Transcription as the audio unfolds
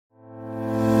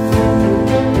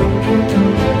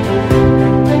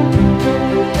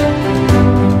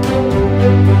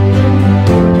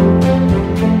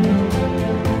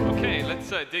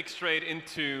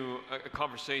into a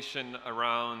conversation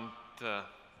around,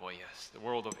 well, yes, the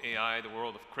world of AI, the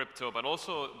world of crypto, but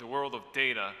also the world of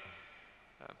data,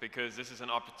 because this is an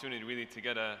opportunity really to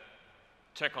get a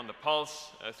check on the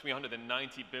pulse.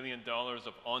 $390 billion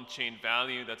of on-chain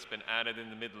value that's been added in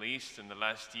the Middle East in the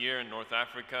last year, in North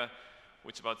Africa,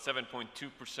 which is about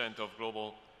 7.2% of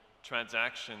global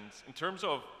transactions. In terms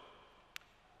of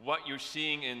what you're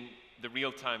seeing in the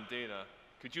real-time data,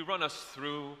 could you run us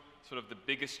through sort of the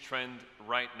biggest trend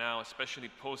right now, especially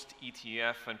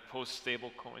post-ETF and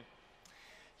post-stablecoin?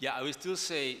 Yeah, I would still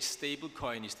say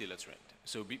stablecoin is still a trend.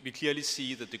 So we clearly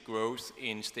see that the growth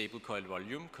in stablecoin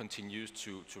volume continues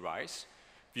to rise.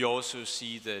 We also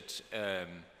see that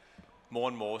more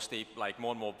and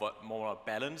more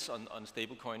balance on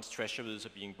stablecoins. Treasuries are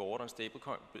being bought on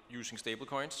using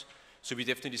stablecoins. So we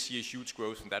definitely see a huge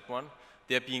growth in that one.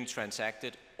 They're being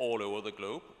transacted all over the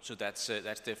globe, so that's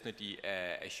definitely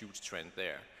a huge trend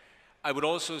there. I would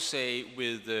also say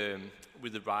with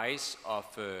the rise of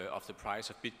the price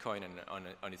of Bitcoin and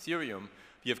on Ethereum,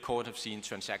 we of course have seen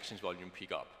transactions volume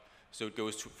pick up. So it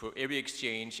goes for every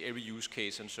exchange, every use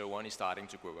case, and so on is starting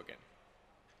to grow again.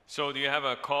 So do you have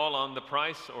a call on the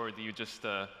price, or do you just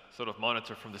sort of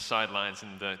monitor from the sidelines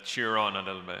and cheer on a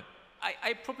little bit?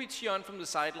 I probably cheer on from the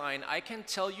sideline. I can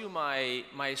tell you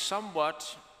my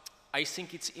somewhat, I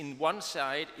think it's in one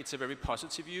side, it's a very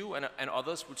positive view, and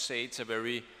others would say it's a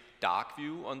very dark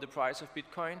view on the price of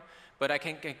Bitcoin. But I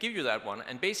can give you that one.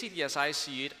 And basically, as I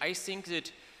see it, I think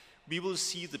that we will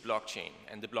see the blockchain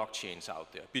and the blockchains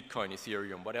out there, Bitcoin,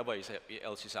 Ethereum, whatever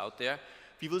else is out there.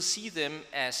 We will see them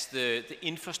as the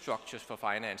infrastructures for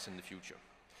finance in the future.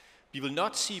 We will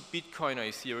not see Bitcoin or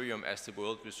Ethereum as the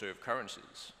world reserve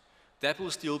currencies. That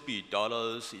will still be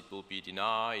dollars, it will be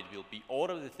dinar, it will be all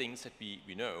of the things that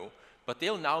we know, but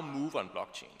they'll now move on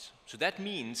blockchains. So that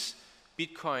means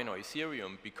Bitcoin or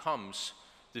Ethereum becomes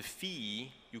the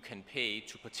fee you can pay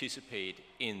to participate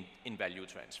in value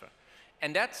transfer.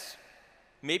 And that's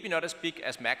maybe not as big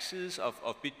as maxes of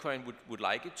Bitcoin would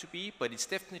like it to be, but it's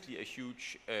definitely a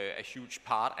huge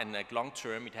part, and like long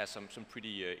term it has some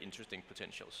pretty interesting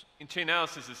potentials.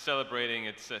 Chainalysis is celebrating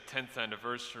its 10th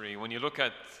anniversary. When you look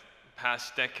at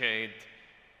past decade,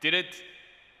 did it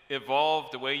evolve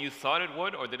the way you thought it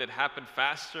would, or did it happen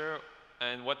faster?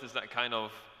 And what does that kind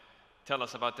of tell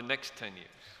us about the next 10 years?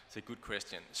 It's a good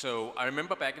question. So I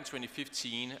remember back in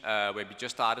 2015, where we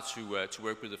just started to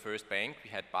work with the first bank. We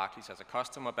had Barclays as a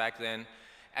customer back then,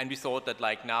 and we thought that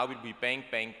like now it would be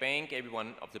bank, every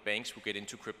one of the banks would get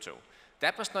into crypto.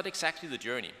 That was not exactly the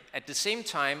journey. At the same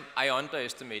time, I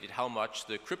underestimated how much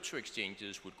the crypto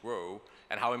exchanges would grow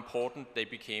and how important they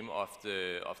became of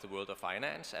the world of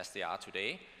finance as they are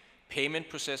today. Payment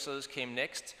processors came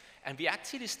next, and we're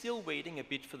actually still waiting a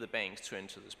bit for the banks to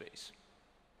enter the space.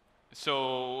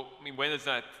 So, I mean, when does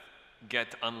that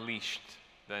get unleashed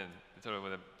then?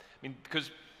 I mean, because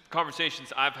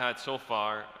conversations I've had so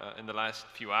far in the last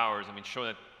few hours, I mean, show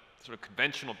that sort of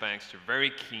conventional banks are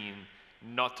very keen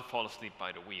not to fall asleep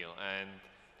by the wheel. And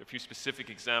there are a few specific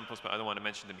examples, but I don't want to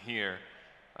mention them here.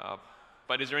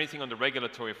 But is there anything on the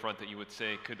regulatory front that you would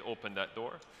say could open that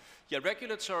door? Yeah,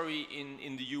 regulatory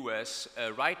in the US,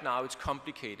 right now it's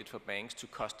complicated for banks to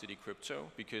custody crypto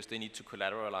because they need to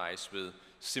collateralize with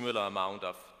similar amount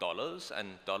of dollars, and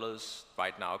dollars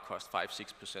right now cost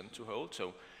 5–6% to hold.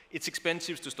 So it's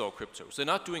expensive to store crypto. So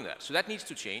they're not doing that. So that needs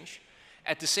to change.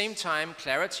 At the same time,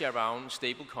 clarity around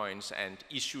stablecoins and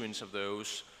issuance of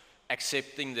those,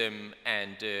 accepting them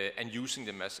and using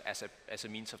them as a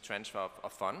means of transfer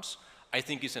of funds, I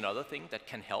think is another thing that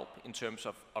can help in terms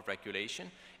of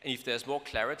regulation. And if there's more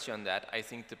clarity on that, I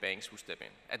think the banks will step in.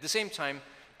 At the same time,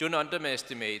 don't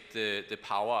underestimate the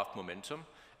power of momentum.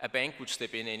 A bank would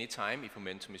step in any time if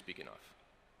momentum is big enough.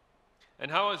 And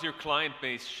how has your client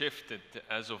base shifted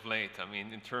as of late? I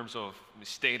mean, in terms of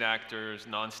state actors,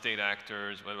 non-state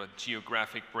actors, what about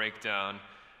geographic breakdown?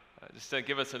 Just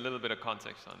give us a little bit of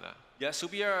context on that. Yeah, so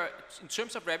we are, in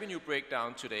terms of revenue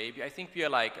breakdown today, I think we are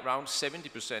like around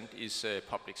 70% is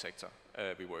public sector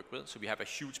we work with. So we have a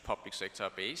huge public sector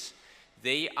base.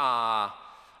 They are,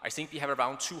 I think we have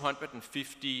around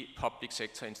 250 public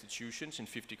sector institutions in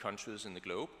 50 countries in the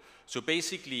globe. So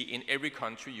basically in every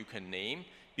country you can name,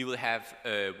 we will have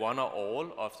one or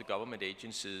all of the government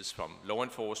agencies, from law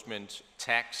enforcement,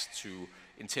 tax to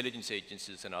intelligence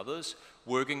agencies and others,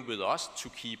 working with us to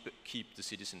keep the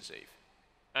citizens safe.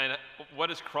 And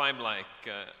what is crime like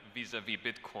vis-a-vis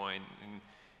Bitcoin? And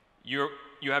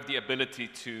you have the ability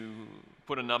to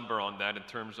put a number on that in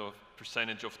terms of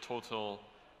percentage of total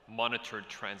monitored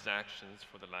transactions,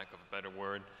 for the lack of a better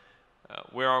word.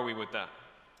 Where are we with that?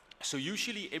 So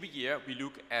usually every year we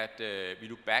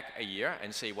look back a year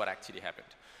and say what actually happened.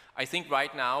 I think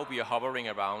right now we are hovering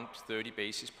around 30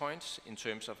 basis points in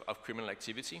terms of criminal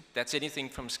activity. That's anything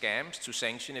from scams to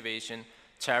sanction evasion,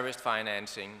 terrorist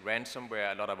financing,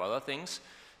 ransomware, a lot of other things.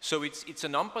 So it's a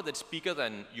number that's bigger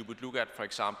than you would look at, for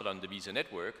example, on the Visa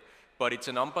network, but it's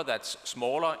a number that's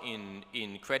smaller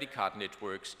in credit card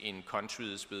networks in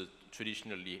countries with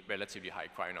traditionally relatively high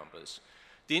crime numbers.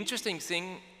 The interesting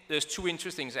thing, there's two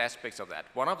interesting aspects of that.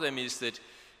 One of them is that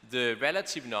the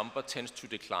relative number tends to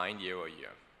decline year over year.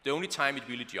 The only time it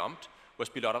really jumped was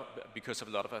because of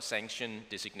a lot of sanction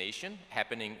designation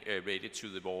happening related to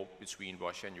the war between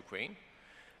Russia and Ukraine.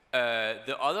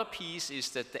 The other piece is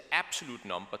that the absolute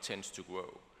number tends to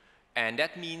grow. And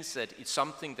that means that it's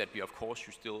something that we, of course,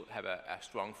 should still have a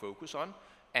strong focus on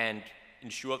and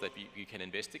ensure that we can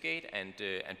investigate and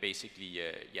basically,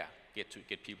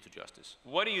 get people to justice.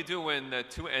 What do you do when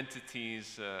two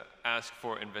entities ask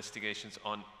for investigations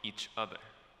on each other?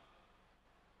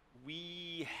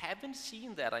 We haven't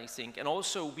seen that, I think, and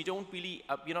also we're not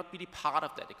really part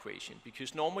of that equation,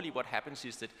 because normally what happens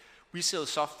is that we sell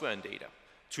software and data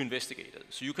to investigators.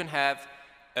 So you can have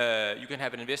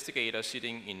an investigator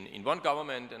sitting in one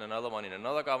government and another one in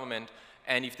another government,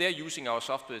 and if they're using our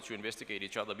software to investigate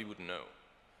each other, we wouldn't know.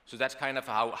 So that's kind of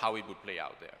how it would play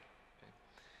out there. Okay.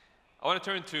 I want to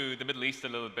turn to the Middle East a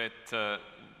little bit. The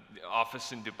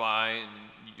office in Dubai,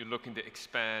 and you're looking to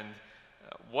expand.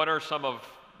 What are some of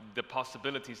the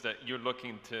possibilities that you're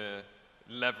looking to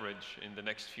leverage in the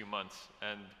next few months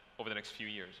and over the next few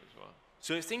years as well?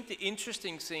 So I think the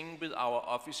interesting thing with our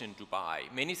office in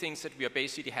Dubai, many things that we are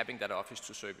basically having that office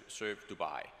to serve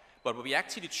Dubai. But what we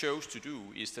actually chose to do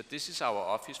is that this is our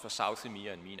office for South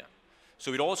EMEA and MENA.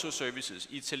 So it also services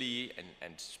Italy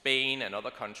and Spain and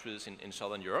other countries in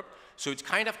Southern Europe. So it's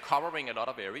kind of covering a lot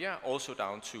of area, also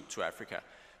down to Africa.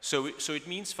 So it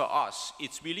means for us,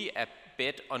 it's really a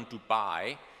bet on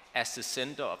Dubai as the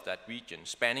center of that region,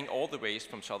 spanning all the ways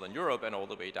from Southern Europe and all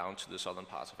the way down to the southern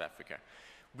parts of Africa.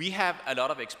 We have a lot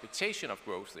of expectation of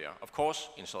growth there. Of course,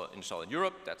 in Southern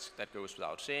Europe, that goes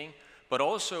without saying, but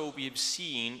also we've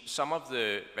seen some of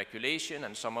the regulation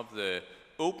and some of the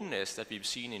openness that we've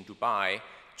seen in Dubai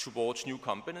towards new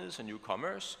companies and new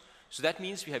commerce. So that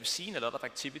means we have seen a lot of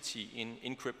activity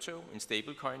in crypto, in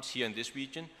stablecoins here in this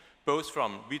region, both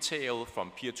from retail,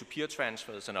 from peer-to-peer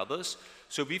transfers and others.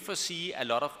 So we foresee a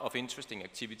lot of interesting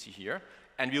activity here,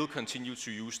 and we'll continue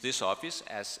to use this office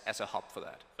as a hub for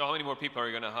that. So how many more people are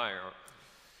you going to hire?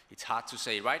 It's hard to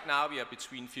say. Right now we are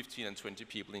between 15 and 20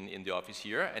 people in the office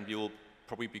here, and we will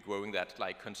probably be growing that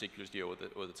like consecutively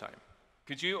over the time.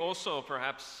 Could you also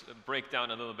perhaps break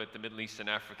down a little bit the Middle East and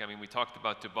Africa? I mean, we talked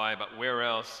about Dubai, but where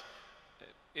else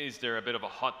is there a bit of a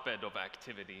hotbed of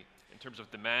activity in terms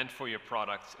of demand for your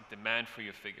products and demand for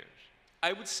your figures?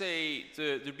 I would say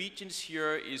the regions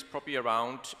here is probably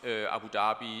around Abu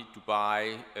Dhabi,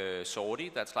 Dubai, Saudi.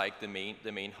 That's like the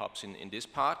main hubs in this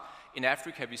part. In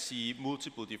Africa, we see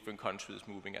multiple different countries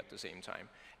moving at the same time.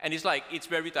 And it's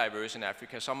very diverse in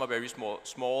Africa. Some are very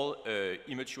small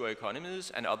immature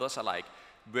economies, and others are like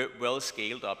well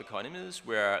scaled up economies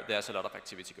where there's a lot of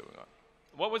activity going on.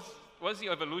 What's the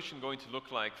evolution going to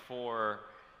look like for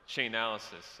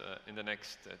Chainalysis in the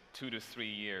next 2 to 3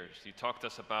 years? You talked to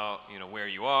us about where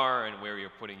you are and where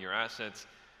you're putting your assets,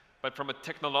 but from a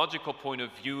technological point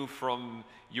of view, from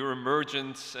your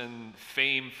emergence and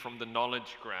fame from the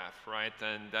knowledge graph, right?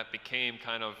 And that became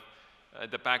kind of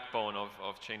the backbone of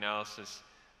Chainalysis.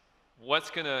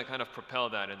 What's going to kind of propel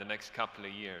that in the next couple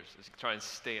of years as you try and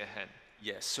stay ahead?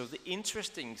 Yes, so the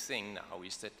interesting thing now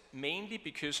is that mainly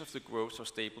because of the growth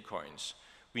of stablecoins,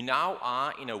 we now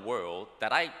are in a world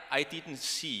that I didn't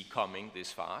see coming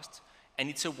this fast. And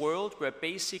it's a world where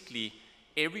basically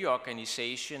every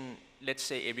organization, let's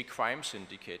say every crime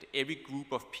syndicate, every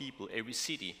group of people, every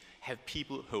city, have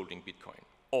people holding Bitcoin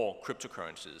or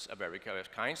cryptocurrencies of various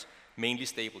kinds, mainly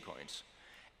stablecoins.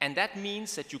 And that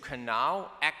means that you can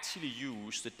now actually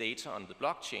use the data on the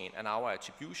blockchain and our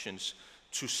attributions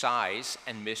to size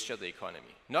and measure the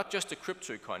economy. Not just the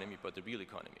crypto economy, but the real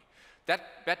economy.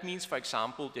 That means, for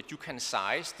example, that you can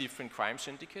size different crime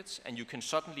syndicates and you can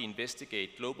suddenly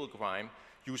investigate global crime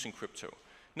using crypto.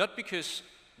 Not because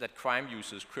that crime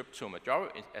uses crypto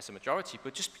as a majority,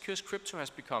 but just because crypto has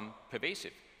become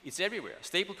pervasive. It's everywhere.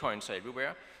 Stablecoins are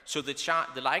everywhere. So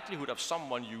the likelihood of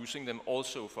someone using them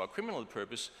also for a criminal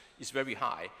purpose is very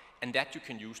high, and that you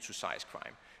can use to size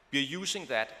crime. We're using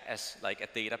that as like a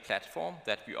data platform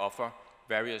that we offer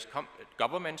various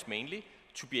governments mainly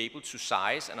to be able to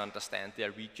size and understand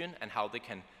their region and how they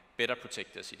can better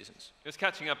protect their citizens. Just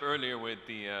catching up earlier with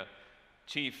the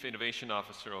Chief Innovation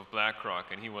Officer of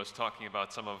BlackRock, and he was talking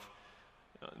about some of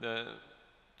the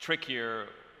trickier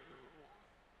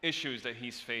issues that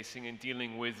he's facing in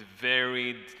dealing with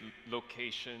varied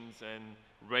locations and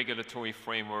regulatory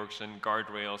frameworks and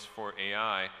guardrails for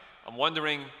AI. I'm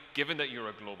wondering, given that you're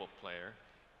a global player,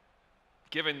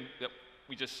 given that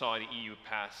we just saw the EU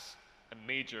pass a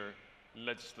major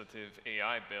legislative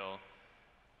AI bill,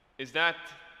 is that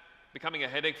becoming a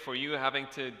headache for you, having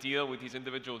to deal with these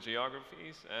individual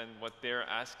geographies and what they're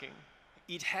asking?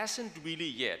 It hasn't really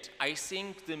yet. I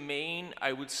think the main,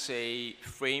 I would say,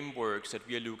 frameworks that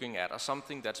we are looking at are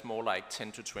something that's more like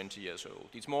 10 to 20 years old.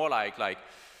 It's more like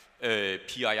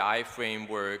PII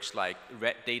frameworks, like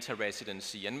data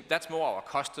residency, and that's more our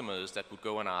customers that would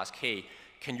go and ask, hey,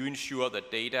 can you ensure that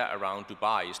data around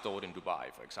Dubai is stored in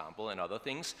Dubai, for example, and other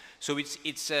things. So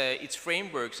it's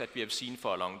frameworks that we have seen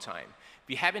for a long time.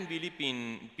 We haven't really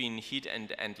been hit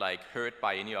and like hurt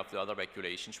by any of the other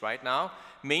regulations right now,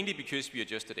 mainly because we are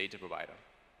just a data provider.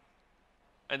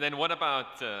 And then what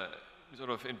about sort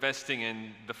of investing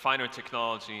in the finer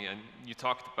technology? And you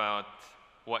talked about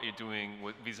what you're doing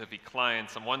with vis-a-vis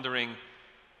clients. I'm wondering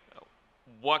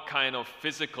what kind of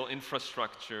physical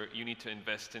infrastructure you need to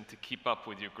invest in to keep up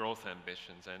with your growth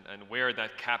ambitions, and where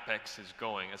that CapEx is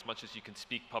going, as much as you can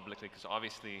speak publicly, because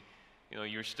obviously, you know,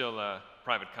 you're still a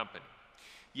private company.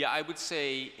 Yeah, I would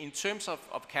say in terms of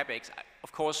CapEx,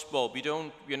 of course, well,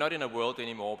 we're not in a world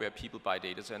anymore where people buy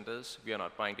data centers. We are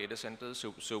not buying data centers,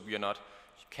 so we are not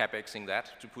CapExing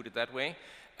that, to put it that way.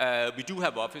 We do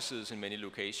have offices in many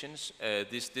locations,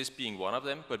 this being one of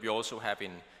them, but we also have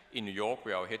in New York,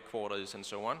 where our headquarters is, and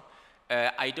so on.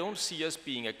 I don't see us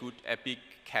being a big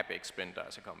CapEx spender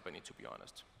as a company, to be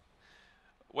honest.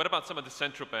 What about some of the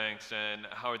central banks and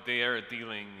how they are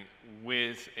dealing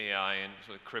with AI and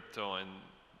sort of crypto and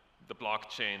the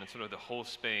blockchain and sort of the whole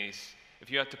space? If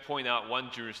you had to point out one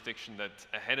jurisdiction that's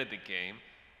ahead of the game,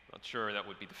 I'm not sure that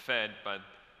would be the Fed, but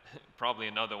probably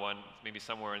another one, maybe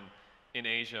somewhere in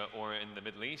Asia or in the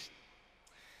Middle East.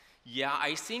 Yeah,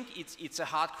 I think it's a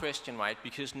hard question, right?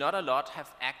 Because not a lot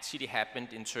have actually happened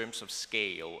in terms of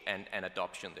scale and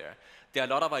adoption there. There are a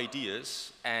lot of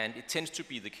ideas, and it tends to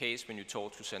be the case when you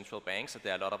talk to central banks that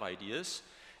there are a lot of ideas.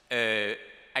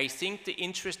 I think the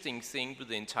interesting thing with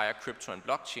the entire crypto and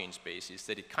blockchain space is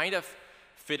that it kind of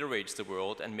federates the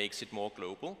world and makes it more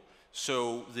global.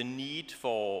 So the need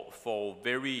for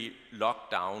very locked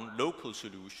down local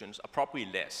solutions are probably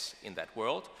less in that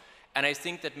world. And I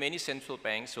think that many central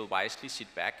banks will wisely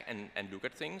sit back and look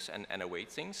at things and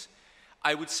await things.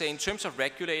 I would say in terms of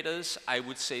regulators, I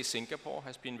would say Singapore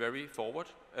has been very forward.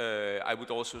 I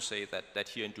would also say that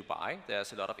here in Dubai,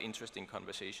 there's a lot of interesting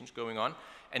conversations going on,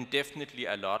 and definitely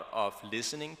a lot of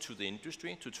listening to the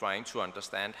industry to trying to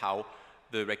understand how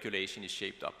the regulation is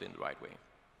shaped up in the right way.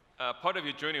 Part of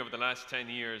your journey over the last 10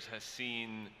 years has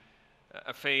seen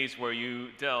a phase where you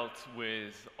dealt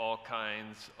with all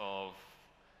kinds of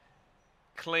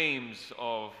claims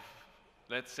of,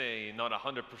 let's say, not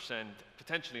 100%,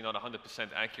 potentially not 100%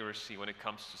 accuracy when it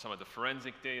comes to some of the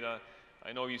forensic data.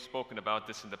 I know you've spoken about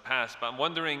this in the past, but I'm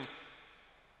wondering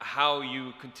how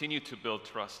you continue to build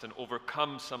trust and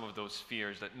overcome some of those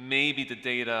fears that maybe the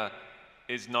data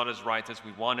is not as right as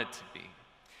we want it to be.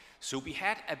 So we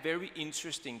had a very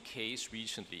interesting case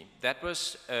recently. That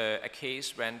was a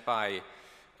case ran by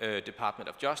Department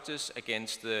of Justice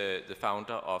against the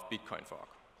founder of Bitcoin Frog.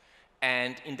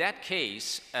 And in that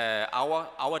case,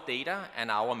 our data and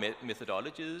our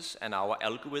methodologies and our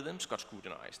algorithms got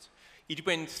scrutinized. It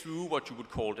went through what you would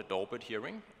call the Daubert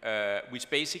hearing, which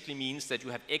basically means that you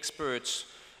have experts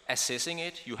assessing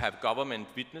it, you have government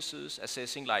witnesses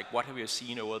assessing like what have we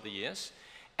seen over the years,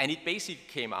 and it basically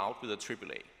came out with a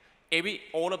AAA.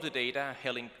 All of the data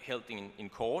held in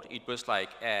court, it was like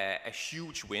a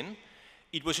huge win.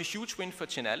 It was a huge win for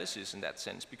Chainalysis in that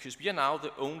sense, because we are now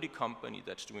the only company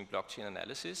that's doing blockchain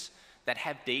analysis that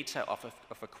have data of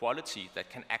a quality that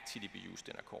can actually be used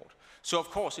in a court. So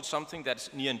of course it's something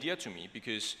that's near and dear to me,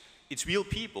 because it's real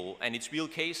people and it's real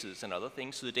cases and other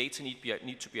things, so the data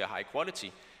need to be a high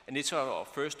quality, and it's our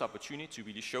first opportunity to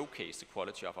really showcase the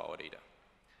quality of our data.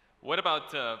 What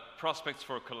about prospects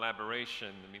for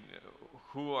collaboration? I mean,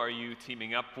 who are you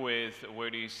teaming up with?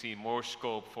 Where do you see more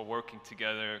scope for working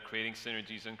together, creating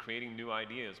synergies, and creating new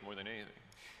ideas more than anything?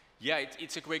 Yeah,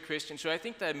 it's a great question. So I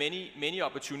think there are many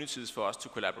opportunities for us to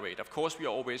collaborate. Of course, we are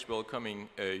always welcoming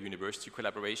university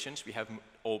collaborations. We have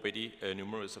already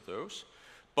numerous of those.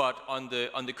 But on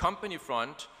the company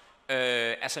front,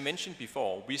 as I mentioned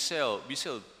before, we sell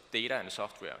data and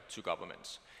software to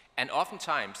governments. And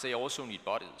oftentimes, they also need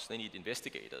bodies. They need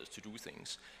investigators to do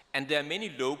things. And there are many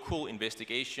local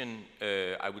investigation,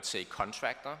 I would say,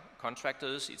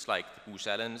 contractors. It's like Booz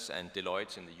Allen's and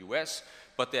Deloitte's in the US.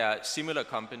 But there are similar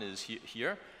companies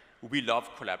here. We love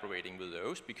collaborating with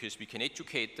those because we can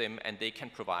educate them and they can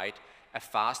provide a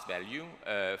fast value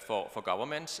for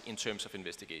governments in terms of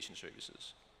investigation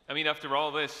services. I mean, after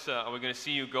all this, are we going to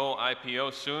see you go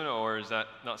IPO soon, or is that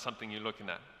not something you're looking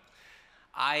at?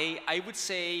 I would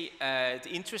say the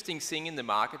interesting thing in the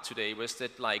market today was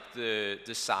that like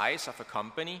the size of a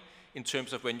company in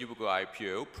terms of when you would go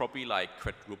IPO probably like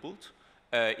quadrupled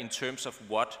in terms of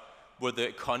what were the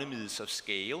economies of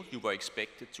scale you were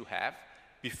expected to have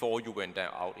before you went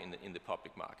out in the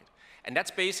public market. And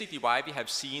that's basically why we have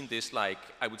seen this, like,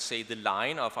 I would say, the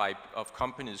line of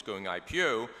companies going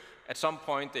IPO. At some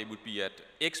point, they would be at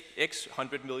X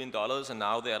 $100 million, and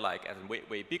now they're like at a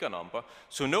way bigger number.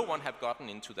 So no one have gotten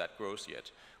into that growth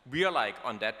yet. We are like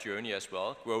on that journey as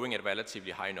well, growing at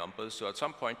relatively high numbers. So at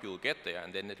some point, we will get there,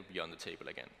 and then it will be on the table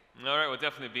again. All right, we'll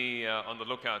definitely be on the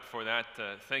lookout for that.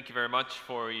 Thank you very much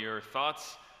for your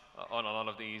thoughts on a lot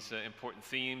of these important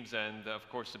themes. And of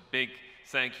course, a big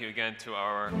thank you again to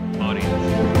our audience.